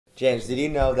James, did you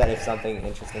know that if something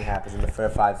interesting happens in the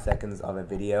first 5 seconds of a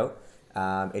video,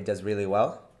 it does really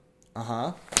well?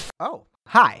 Uh-huh. Oh.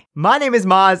 Hi, my name is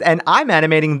Maz, and I'm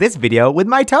animating this video with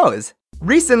my toes.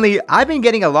 Recently, I've been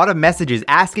getting a lot of messages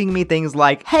asking me things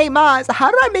like, "Hey Maz, how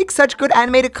do I make such good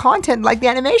animated content like the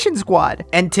Animation Squad?"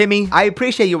 And Timmy, I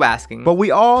appreciate you asking, but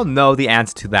we all know the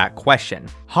answer to that question.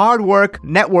 Hard work,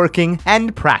 networking,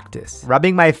 and practice.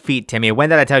 Rubbing my feet, Timmy, when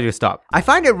did I tell you to stop? I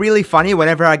find it really funny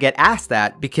whenever I get asked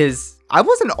that because I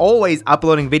wasn't always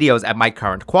uploading videos at my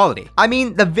current quality. I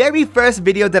mean, the very first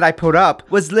video that I put up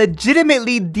was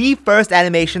legitimately the first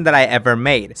animation that I ever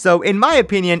made. So in my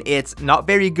opinion, it's not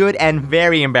very good and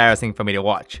very embarrassing for me to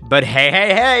watch. But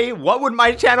hey, what would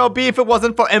my channel be if it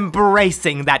wasn't for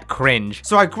embracing that cringe?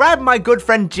 So I grabbed my good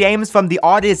friend James from The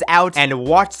Odd Is Out and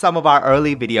watched some of our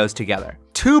early videos together.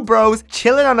 Two bros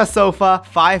chilling on a sofa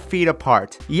 5 feet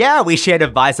apart. Yeah, we shared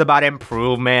advice about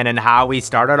improvement and how we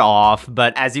started off,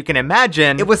 but as you can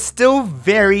imagine, it was still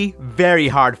very, very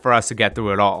hard for us to get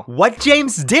through it all. What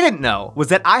James didn't know was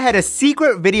that I had a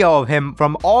secret video of him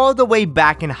from all the way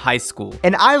back in high school,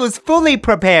 and I was fully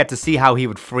prepared to see how he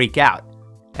would freak out.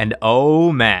 And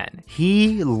oh man,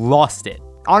 he lost it.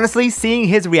 Honestly, seeing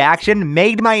his reaction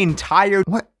made my entire—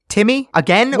 What? Timmy?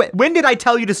 Again? When did I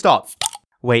tell you to stop?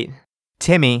 Wait.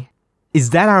 Timmy,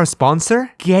 is that our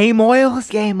sponsor? Game Oils?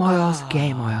 Game Oils,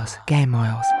 Game Oils, Game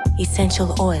Oils.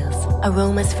 Essential oils,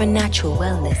 aromas for natural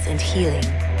wellness and healing.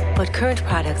 But current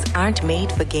products aren't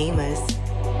made for gamers.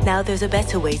 Now there's a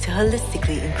better way to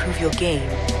holistically improve your game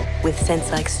with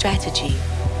sense-like strategy,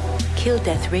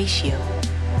 kill-death ratio,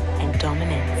 and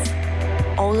dominance.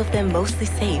 All of them mostly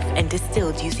safe and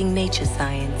distilled using nature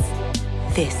science.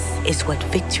 This is what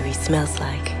victory smells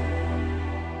like.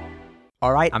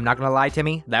 Alright, I'm not gonna lie,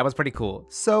 Timmy, that was pretty cool.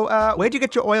 So, where'd you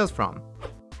get your oils from?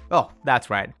 Oh, that's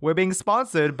right. We're being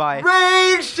sponsored by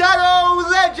Raid Shadow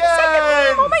Legends!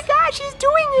 Oh my gosh, he's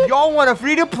doing it! Y'all want a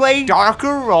free-to-play,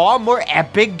 darker, raw, more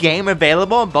epic game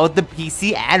available on both the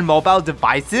PC and mobile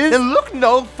devices? Then look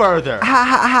no further.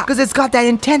 Because it's got that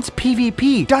intense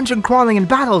PvP, dungeon crawling and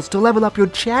battles to level up your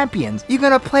champions. You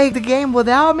gonna play the game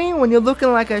without me when you're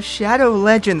looking like a Shadow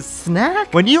Legends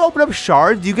snack? When you open up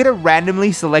shards, you get a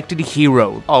randomly selected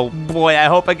hero. Oh boy, I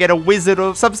hope I get a wizard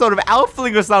or some sort of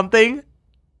elfling or something.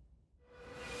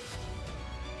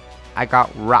 I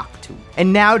got rocked too.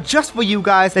 And now, just for you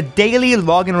guys, the daily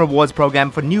login rewards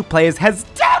program for new players has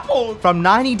doubled from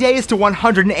 90 days to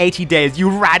 180 days, you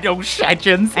rado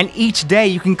shedgens. And each day,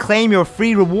 you can claim your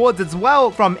free rewards as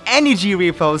well from energy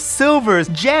refills, silvers,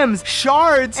 gems,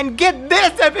 shards, and get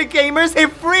this, epic gamers, a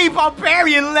free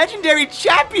barbarian legendary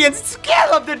champion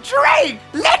skill of the Drake.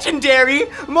 Legendary?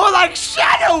 More like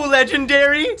shadow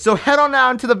legendary. So head on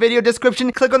down to the video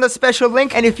description, click on the special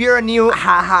link, and if you're a new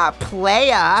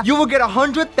player, you will get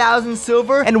 100,000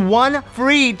 silver and 1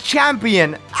 free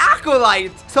champion,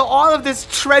 Acolyte. So all of this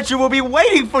treasure will be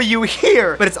waiting for you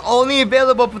here, but it's only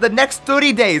available for the next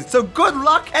 30 days. So good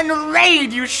luck and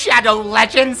raid, you shadow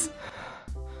legends.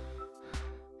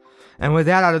 And with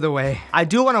that out of the way, I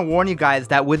do want to warn you guys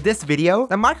that with this video,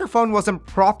 the microphone wasn't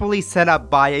properly set up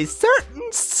by a certain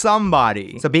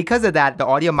somebody. So because of that, the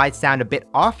audio might sound a bit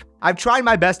off. I've tried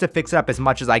my best to fix it up as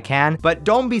much as I can, but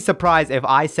don't be surprised if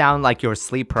I sound like your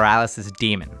sleep paralysis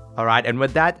demon. Alright, and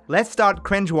with that, let's start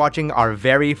cringe watching our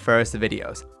very first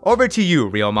videos. Over to you,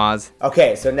 Real Maz.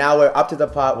 Okay, so now we're up to the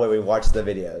part where we watch the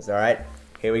videos, alright?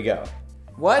 Here we go.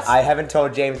 What? I haven't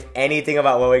told James anything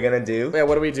about what we're gonna do. Wait,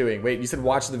 what are we doing? Wait, you said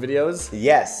watch the videos?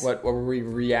 Yes. What, were we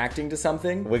reacting to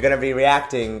something? We're gonna be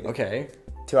reacting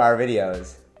to our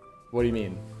videos. What do you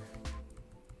mean?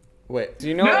 Wait. Do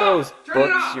you know those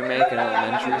books you make in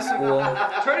elementary school?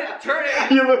 Turn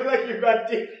it! You look like you got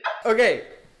deep. Okay,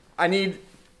 I need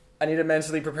to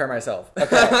mentally prepare myself.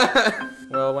 Okay.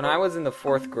 Well, when I was in the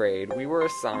 4th grade, we were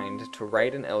assigned to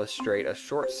write and illustrate a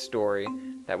short story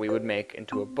that we would make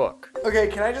into a book. Okay,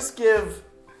 can I just give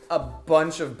a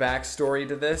bunch of backstory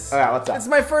to this? Alright, what's up? It's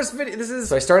my first video.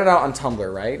 So I started out on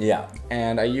Tumblr, right? Yeah.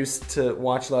 And I used to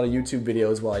watch a lot of YouTube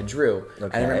videos while I drew. Okay.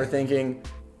 And I remember thinking,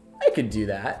 I could do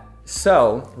that.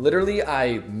 So, literally,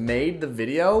 I made the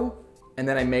video, and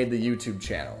then I made the YouTube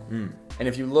channel. And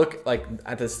if you look like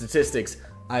at the statistics,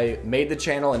 I made the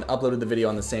channel and uploaded the video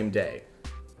on the same day.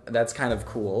 That's kind of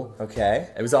cool. Okay.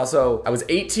 It was also, I was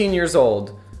 18 years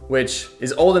old, which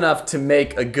is old enough to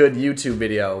make a good YouTube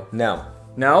video. No.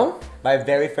 No? My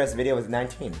very first video was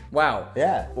 19. Wow.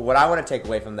 Yeah. What I want to take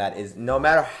away from that is no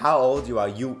matter how old you are,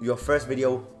 your first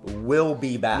video will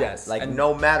be bad. Yes. Like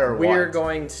no matter what. We're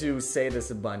going to say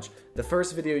this a bunch. The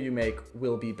first video you make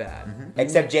will be bad.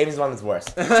 Except James' one was worse.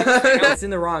 It's in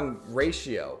the wrong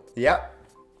ratio. Yep.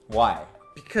 Why?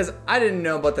 Because I didn't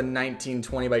know about the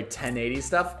 1920 by 1080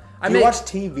 stuff. You watch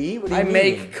TV? What do you mean? I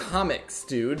make comics,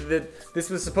 dude. This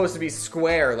was supposed to be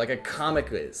square, like a comic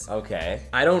is. Okay.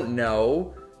 I don't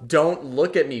know. Don't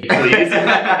look at me, please.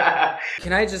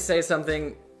 Can I just say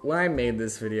something? When I made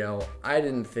this video, I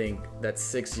didn't think that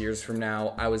 6 years from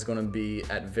now I was gonna be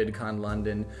at VidCon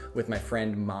London with my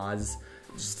friend Maz.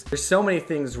 There's so many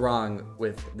things wrong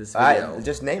with this video.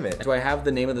 Just name it. Do I have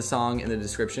the name of the song in the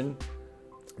description?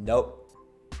 Nope.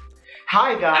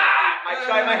 Hi guys, I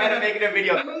tried my hand at making a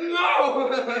video.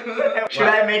 No! Should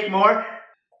I make more?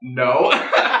 No.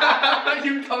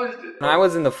 You posted it. When I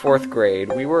was in the 4th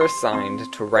grade, we were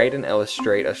assigned to write and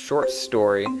illustrate a short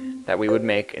story that we would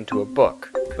make into a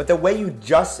book. But the way you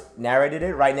just narrated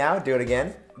it right now, do it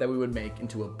again. That we would make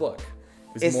into a book.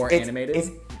 It's more animated?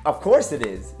 Of course it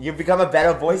is. You've become a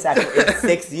better voice actor in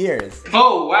 6 years.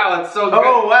 Oh wow, that's so good.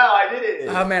 Oh wow, I did it.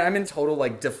 Oh man, I'm in total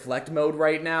like deflect mode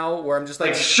right now where I'm just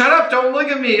like shut up, don't look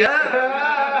at me.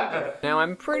 Now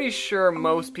I'm pretty sure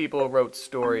most people wrote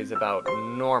stories about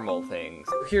normal things.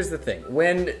 Here's the thing,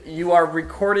 when you are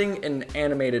recording an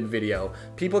animated video,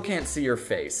 people can't see your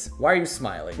face. Why are you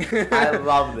smiling? I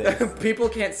love this. People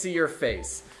can't see your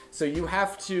face. So you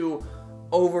have to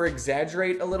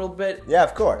over-exaggerate a little bit. Yeah,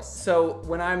 of course. So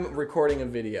when I'm recording a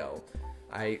video,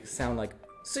 I sound like,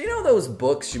 so you know those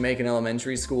books you make in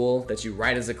elementary school that you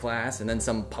write as a class and then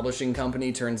some publishing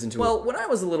company turns into Well, when I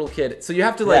was a little kid, so you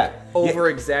have to like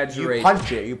over-exaggerate. You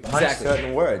punch it, you punch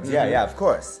certain words. Yeah, yeah, of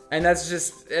course. And that's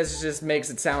just makes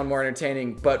it sound more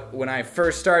entertaining. But when I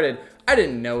first started, I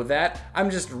didn't know that. I'm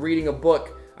just reading a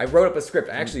book. I wrote up a script.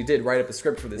 I actually did write up a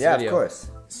script for this video. Yeah, of course.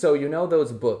 So you know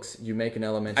those books you make in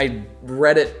elementary? I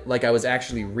read it like I was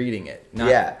actually reading it,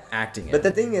 not acting it. But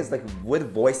the thing is, like,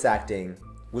 with voice acting,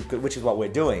 which is what we're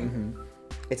doing,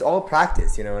 it's all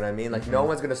practice, you know what I mean? Like, no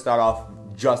one's gonna start off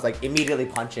just, like, immediately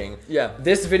punching. Yeah,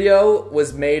 this video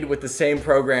was made with the same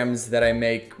programs that I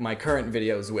make my current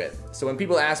videos with. So when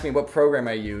people ask me what program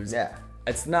I use,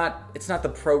 it's not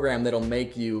the program that'll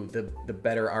make you the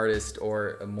better artist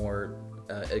or a more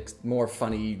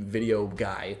funny video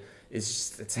guy.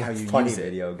 It's how you use it. Funny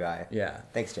video guy. Yeah.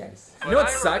 Thanks, James. You know what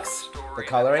sucks? The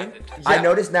coloring? Yeah. I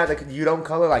noticed now that you don't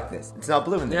color like this. It's not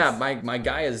blue in this. Yeah, my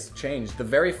guy has changed. The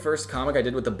very first comic I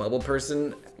did with the bubble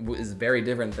person is very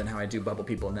different than how I do bubble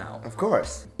people now. Of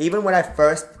course. Even when I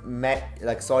first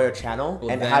saw your channel,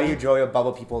 and how you draw your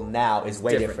bubble people now is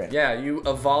way different. Yeah, you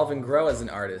evolve and grow as an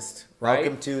artist, right?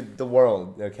 Welcome to the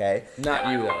world, okay?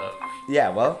 Not you, though.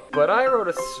 Yeah, well. But I wrote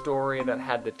a story that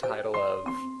had the title of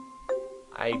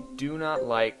I Do Not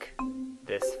Like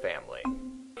This Family.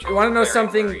 You want to know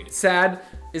something sad?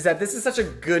 Is that this is such a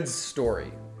good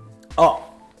story. Oh,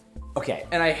 okay.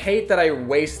 And I hate that I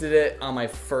wasted it on my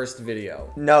first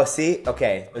video. No, see?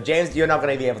 Okay. James, you're not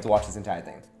going to be able to watch this entire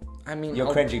thing. I mean,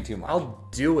 you're cringing too much. I'll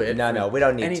do it. No, we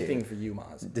don't need anything for you,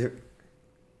 Maz.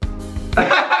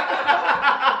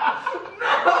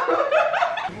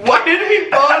 Why did we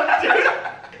pause,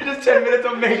 dude? Just 10 minutes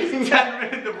of making 10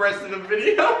 minutes the rest of the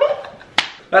video.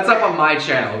 That's up on my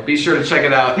channel. Be sure to check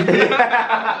it out.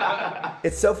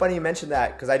 It's so funny you mentioned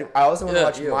that because I also want to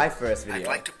watch my first video. I'd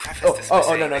like to preface this by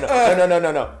saying...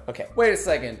 No. Okay. Wait a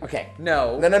second. Okay.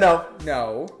 No.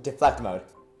 No. Deflect mode.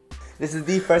 This is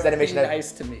the first animation I've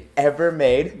ever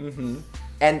made.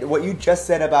 And what you just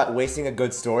said about wasting a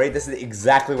good story, this is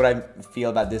exactly what I feel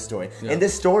about this story. In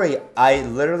this story, I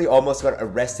literally almost got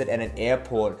arrested at an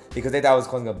airport because they thought I was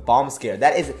causing a bomb scare.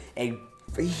 That is a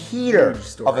heater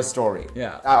of a story.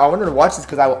 Yeah. I wanted to watch this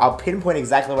because I'll pinpoint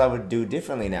exactly what I would do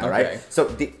differently now, right?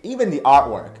 So even the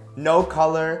artwork, no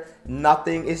color,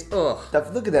 nothing is. Look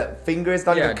at the fingers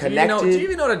not even connected. Do you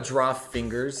even know how to draw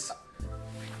fingers?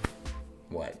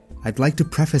 What? I'd like to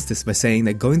preface this by saying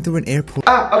that going through an airport...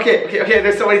 Okay,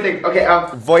 there's so many things. Okay,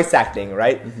 voice acting,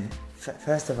 right?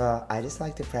 First of all, I just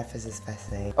like to preface this by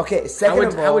saying... Okay,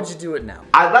 how would you do it now?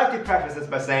 I'd like to preface this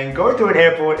by saying going to an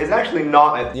airport is actually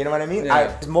not... You know what I mean?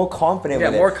 Yeah. I'm more confident with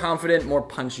it. Yeah, more confident, more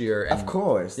punchier. And, of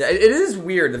course. Yeah, it is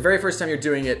weird. The very first time you're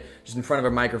doing it, just in front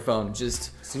of a microphone,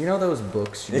 so you know those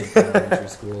books you make in elementary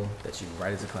school that you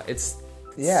write as a class?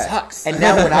 Sucks. And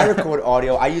now when I record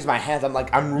audio, I use my hands.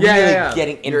 I'm really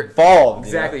getting involved.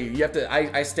 Exactly. You have to.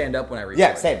 I stand up when I record.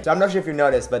 Yeah, same. So I'm not sure if you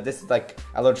noticed, but this is like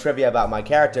a little trivia about my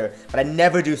character. But I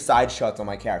never do side shots on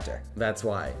my character. That's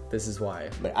why. This is why.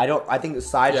 But I think the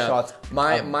side shots.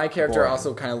 My character boring.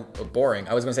 also kind of boring.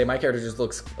 I was gonna say my character just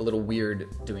looks a little weird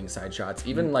doing side shots.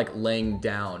 Even like laying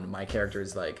down, my character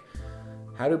is like,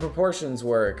 how do proportions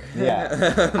work?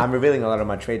 Yeah. I'm revealing a lot of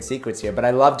my trade secrets here, but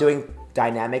I love doing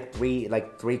dynamic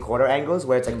three-quarter angles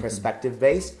where it's like perspective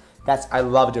based I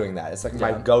love doing that. It's like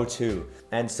my go-to.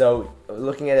 And so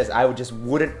looking at this, I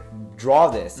wouldn't draw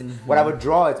this. What I would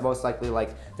draw is most likely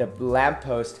like the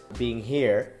lamppost being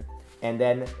here, and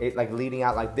then it like leading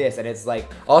out like this, and it's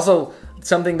like also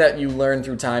something that you learn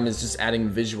through time is just adding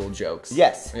visual jokes.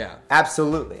 Yes. Yeah.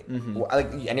 Absolutely.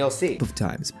 And you'll see. Of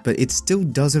times, but it still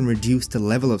doesn't reduce the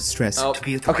level of stress.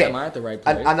 Okay. Am I at the right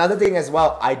place? Another thing as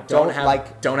well, I don't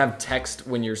have text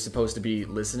when you're supposed to be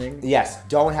listening. Yes.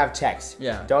 Don't have text.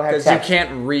 Yeah. Don't have text. Because you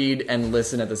can't read and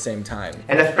listen at the same time.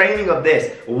 And the framing of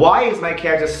this, why is my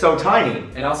character so tiny?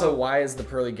 And also, why is the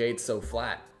pearly gate so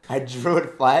flat? I drew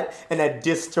it flat and I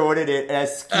distorted it and I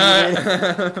skewed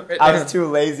it. I was too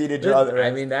lazy to draw the rest.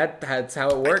 I mean, that's how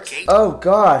it works. Oh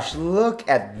gosh, look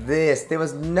at this. There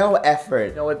was no effort.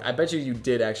 You know what? I bet you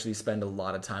did actually spend a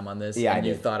lot of time on this. Yeah, and I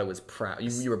you did. thought it was proud.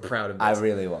 You were proud of this. I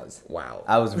really was. Wow.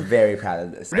 I was very proud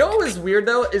of this. You know what was weird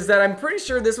though? Is that I'm pretty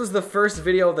sure this was the first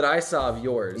video that I saw of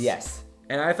yours. Yes.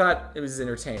 And I thought it was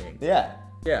entertaining. Yeah.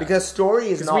 Yeah. Because story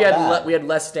is not bad. We had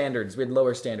less standards. We had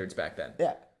lower standards back then.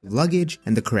 Yeah. Luggage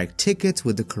and the correct tickets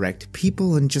with the correct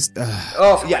people and just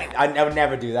Oh yeah, I would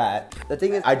never do that. The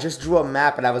thing is, I just drew a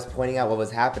map and I was pointing out what was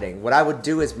happening. What I would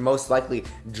do is most likely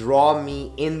draw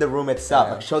me in the room itself,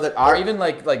 like show that or even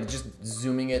like just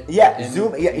zooming it. Yeah,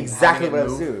 zoom. Yeah, exactly what I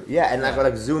would do. Yeah, and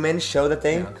like zoom in, show the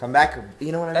thing, come back.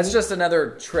 You know what I mean? That's just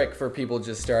another trick for people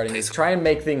just starting. Is try and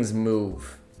make things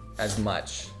move as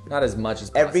much. Not as much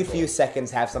as possible. Every few seconds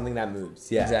have something that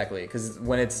moves. Yeah. Exactly, because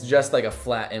when it's just like a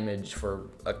flat image for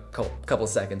a couple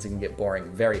seconds, it can get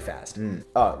boring very fast.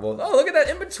 Oh, well. Oh, look at that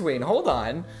in between. Hold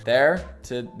on. There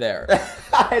to there.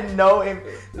 I had no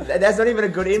that's not even a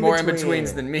good in-between. More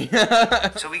in-betweens than me.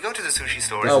 So we go to the sushi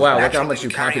store. Oh wow, look how much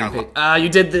you copied and pasted. You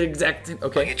did the exact thing.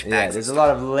 Okay. Yeah, there's a lot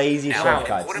of lazy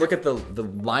shortcuts. Look at the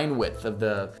line width of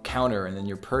the counter and then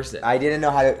your person. I didn't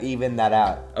know how to even that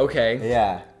out. Okay.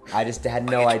 Yeah. I just had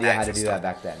no idea how to do that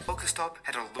back then.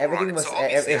 Everything was,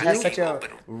 it has such a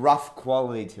rough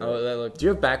quality to it. Oh, look. Do you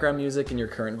have background music in your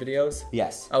current videos?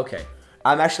 Yes. Okay.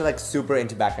 I'm actually like super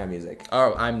into background music.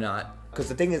 Oh, I'm not. Because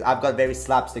the thing is, I've got very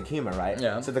slapstick humor, right?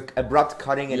 Yeah. So the abrupt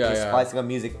cutting and splicing of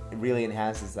music really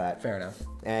enhances that. Fair enough.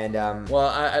 And well,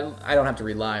 I don't have to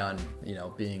rely on, you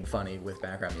know, being funny with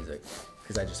background music.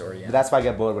 Because I just already am. But that's why I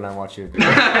get bored when I watch you.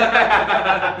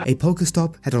 A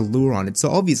Pokestop had a lure on it,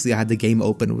 so obviously I had the game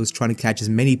open and was trying to catch as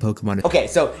many Pokemon. Okay,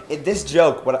 so in this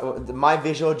joke, my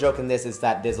visual joke in this is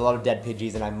that there's a lot of dead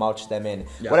Pidgeys and I mulch them in.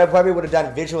 Yeah. What I probably would have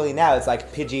done visually now is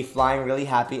like Pidgey flying really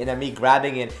happy and then me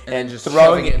grabbing it and just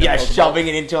throwing it, shoving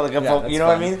it into like a Pokemon. You know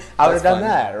what I mean? I would have done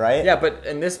that, right? Yeah, but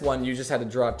in this one, you just had to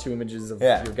draw 2 images of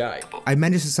your guy. I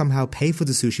managed to somehow pay for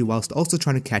the sushi whilst also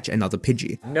trying to catch another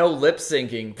Pidgey. No lip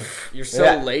syncing. You're so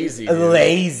lazy. Dude.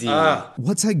 Lazy.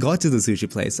 Once I got to the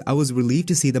sushi place, I was relieved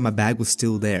to see that my bag was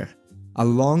still there,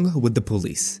 along with the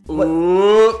police.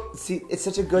 See, it's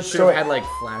such a good Should story. have had like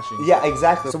flashing. Yeah,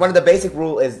 exactly. So one of the basic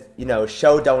rule is, you know,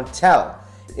 show, don't tell.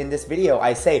 In this video,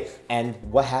 I say, and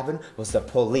what happened was the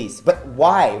police. But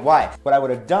why? Why? What I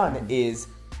would have done is,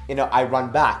 you know, I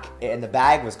run back and the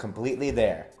bag was completely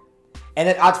there. And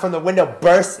then out from the window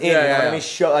bursts in, you know what I mean?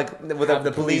 Show, like, with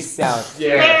the police sound.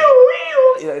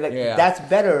 That's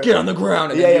better. Get on the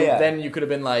ground. And then you could have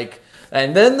been like,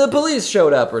 and then the police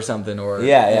showed up or something. Or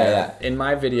In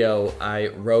my video, I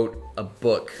wrote a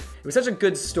book. It was such a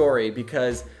good story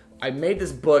because I made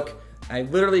this book. I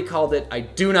literally called it, I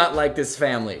Do Not Like This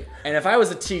Family. And if I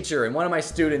was a teacher and one of my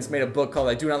students made a book called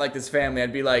I Do Not Like This Family,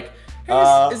 I'd be like,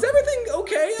 hey, is everything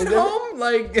okay at home?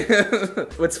 Like,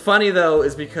 what's funny though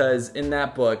is because in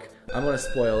that book, I'm gonna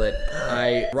spoil it,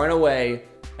 I run away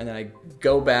and then I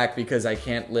go back because I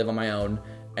can't live on my own,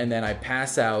 and then I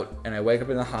pass out and I wake up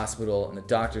in the hospital and the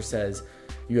doctor says,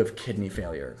 you have kidney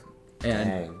failure. And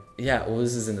dang. Yeah, well,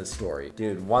 this is in the story.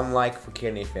 Dude, 1 like for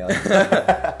kidney failure.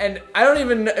 And I don't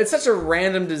even, it's such a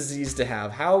random disease to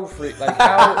have. How did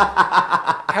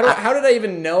I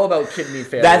even know about kidney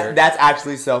failure? That's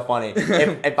actually so funny.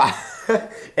 If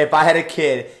I had a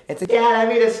kid, it's like, Dad, I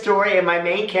made a story and my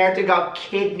main character got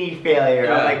kidney failure.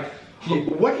 Yeah. I'm like,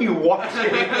 what are you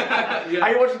watching?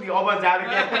 Are you watching the All Ones Out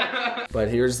again? But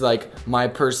here's like my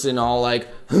person all like,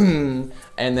 and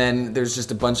then there's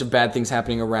just a bunch of bad things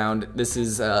happening around. This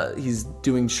is, he's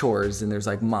doing chores and there's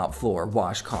like mop floor,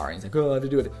 wash car, and he's like, oh, I have to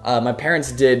do it. My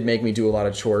parents did make me do a lot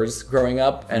of chores growing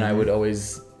up, and I would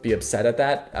always be upset at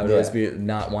that. I would always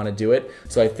not want to do it.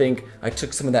 So I think I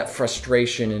took some of that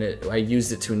frustration and I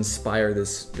used it to inspire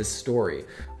this story.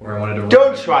 where I wanted to.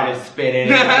 Don't try to spin it.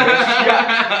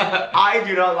 I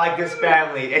do not like this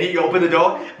family. And he opened the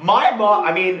door. My mom,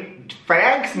 I mean,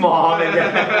 Frank's mom.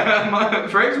 And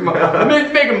Frank's mom.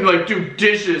 Make him like do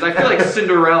dishes. I feel like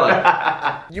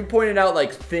Cinderella. You pointed out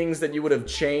like things that you would have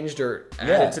changed or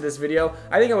added to this video.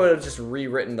 I think I would have just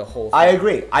rewritten the whole thing. I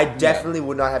agree. I definitely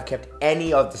would not have kept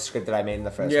any of the script that I made in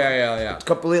the first one. Yeah.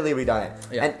 Completely redone it.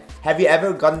 Yeah. And have you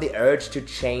ever gotten the urge to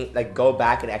change, like go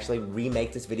back and actually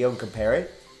remake this video and compare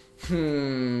it?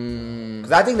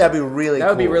 Because I think that'd be really cool. That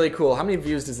would be really cool. How many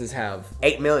views does this have?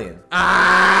 8 million.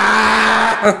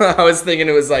 Ah! I was thinking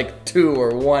it was like 2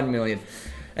 or 1 million.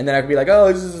 And then I could be like,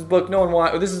 oh, this is a book, no one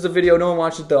watched. This is a video, no one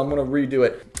watched it though. I'm gonna redo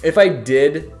it. If I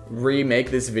did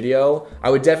remake this video, I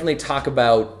would definitely talk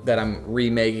about that I'm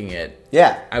remaking it.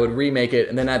 Yeah. I would remake it,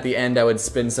 and then at the end I would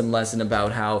spin some lesson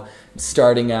about how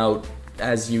starting out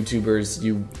as YouTubers,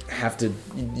 you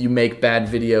make bad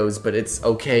videos, but it's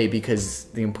okay because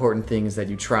the important thing is that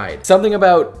you tried. Something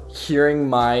about hearing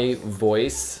my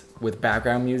voice with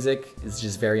background music is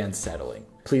just very unsettling.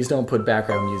 Please don't put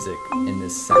background music in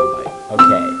this soundbite.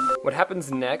 Okay. What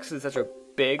happens next is such a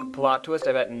big plot twist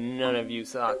I bet none of you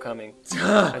saw coming.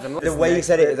 The way you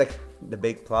said it is like the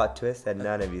big plot twist that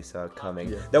none of you saw coming.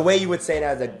 Yeah. The way you would say it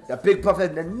now is like a big plot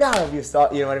twist that none of you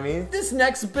saw, you know what I mean? This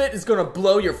next bit is gonna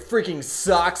blow your freaking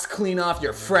socks clean off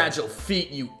your fragile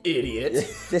feet, you idiot.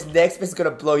 This next bit is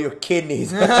gonna blow your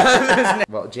kidneys.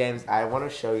 Well, James, I want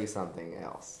to show you something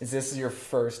else. Is this your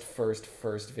first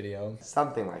video?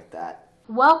 Something like that.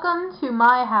 Welcome to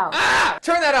my house. Ah!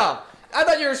 Turn that off! I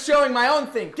thought you were showing my own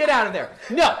thing. Get out of there.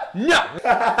 No.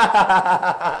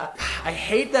 I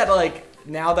hate that, like,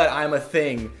 now that I'm a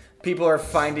thing, people are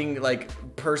finding, like,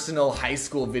 personal high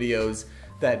school videos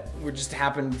that were just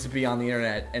happened to be on the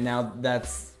internet, and now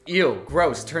that's, ew,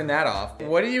 gross. Turn that off.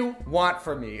 What do you want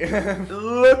from me?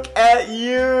 Look at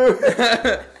you.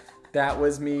 That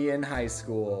was me in high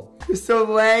school. You're so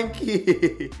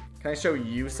lanky. Can I show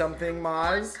you something,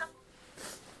 Maz?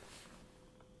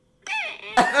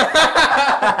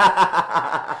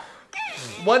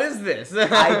 What is this?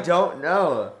 I don't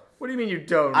know. What do you mean you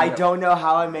don't know? I don't know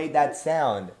how I made that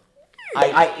sound.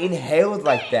 I inhaled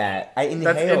like that. I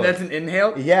inhaled. That's an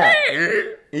inhale? Yeah.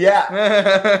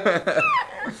 Yeah.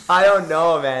 I don't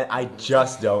know, man. I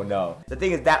just don't know. The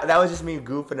thing is, that was just me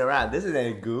goofing around. This isn't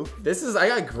a goof. I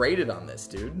got graded on this,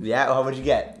 dude. Yeah? How much you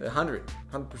get?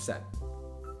 100%.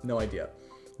 No idea.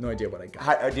 No idea what I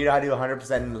got. Do you know how to do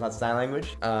 100% in sign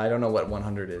language? I don't know what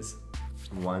 100 is.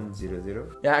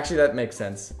 100? Yeah, actually that makes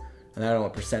sense. And I don't know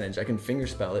what percentage. I can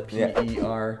fingerspell it.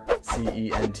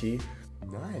 P-E-R-C-E-N-T.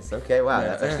 Nice. Okay. Wow.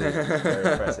 Yeah. That's actually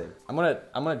very impressive. I'm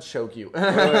gonna choke you.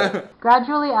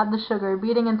 Gradually add the sugar,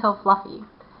 beating until fluffy.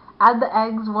 Add the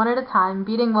eggs one at a time,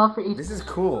 beating well for each. This is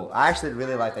cool. I actually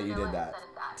really like that you did that.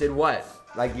 Did what?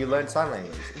 Like you learned sign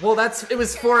language. Well, it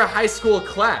was for a high school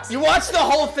class. You watched the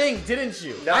whole thing, didn't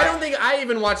you? No, I don't think I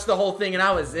even watched the whole thing and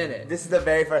I was in it. This is the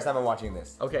very first time I'm watching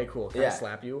this. Okay, cool. Can I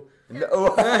slap you?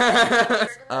 No.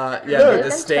 The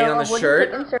stain on the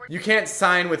shirt. You can't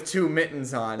sign with 2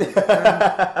 mittens on.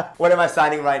 What am I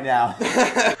signing right now?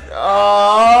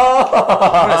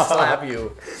 Oh! I'm gonna slap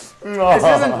you.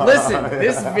 Listen,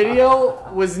 this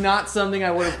video was not something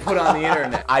I would have put on the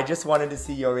internet. I just wanted to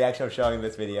see your reaction of showing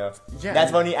this video. Yeah.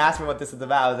 That's when you asked me what this is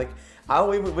about. I was like, oh,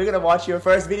 we're gonna watch your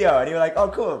first video. And you were like, oh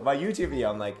cool, my YouTube video.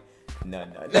 I'm like, no.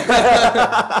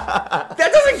 That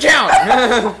doesn't count!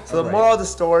 So the moral of the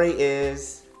story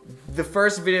is... The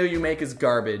first video you make is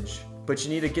garbage, but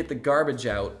you need to get the garbage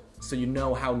out so you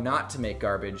know how not to make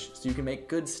garbage so you can make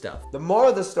good stuff. The moral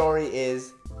of the story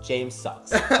is... James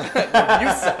sucks. You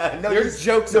suck. No, your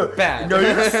jokes are bad. No,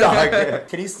 you suck.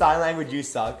 Can you sign language you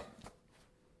suck?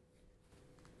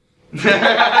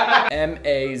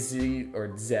 M-A-Z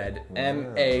or Z.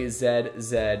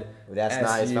 M-A-Z-Z. That's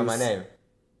nice. Spell my name.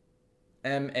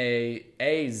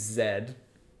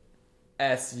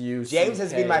 M-A-A-Z-S-U-C-K-E-S. James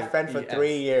has been my friend for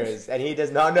 3 years, and he does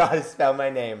not know how to spell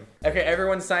my name. Okay,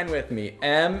 everyone sign with me.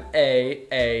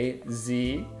 M-A-A-Z-S-U-C-K-E-D.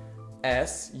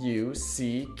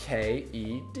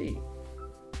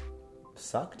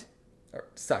 Sucked? Or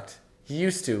sucked. He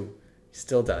used to. He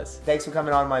still does. Thanks for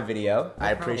coming on my video.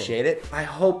 I appreciate it. I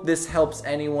hope this helps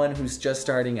anyone who's just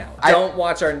starting out. Don't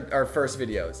watch our first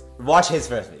videos. Watch his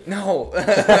first video. No.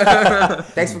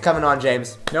 Thanks for coming on,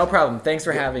 James. No problem. Thanks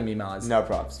for having me, Maz. No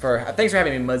problems. Thanks for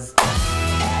having me, Maz.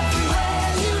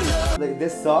 Like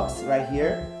this socks right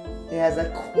here. It has a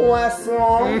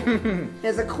croissant.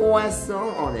 There's a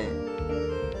croissant on it.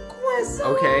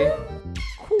 Croissant. Okay.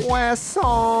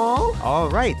 Croissant.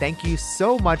 Alright, thank you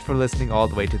so much for listening all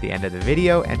the way to the end of the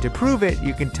video, and to prove it,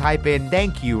 you can type in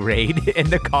 "thank you, Raid" in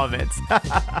the comments.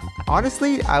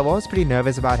 Honestly, I was pretty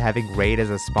nervous about having Raid as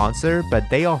a sponsor, but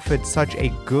they offered such a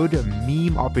good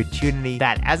meme opportunity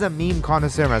that as a meme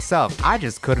connoisseur myself, I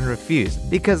just couldn't refuse.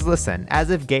 Because listen, as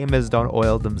if gamers don't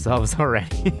oil themselves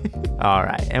already.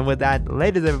 Alright, and with that,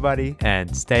 ladies everybody,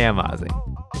 and stay amazing.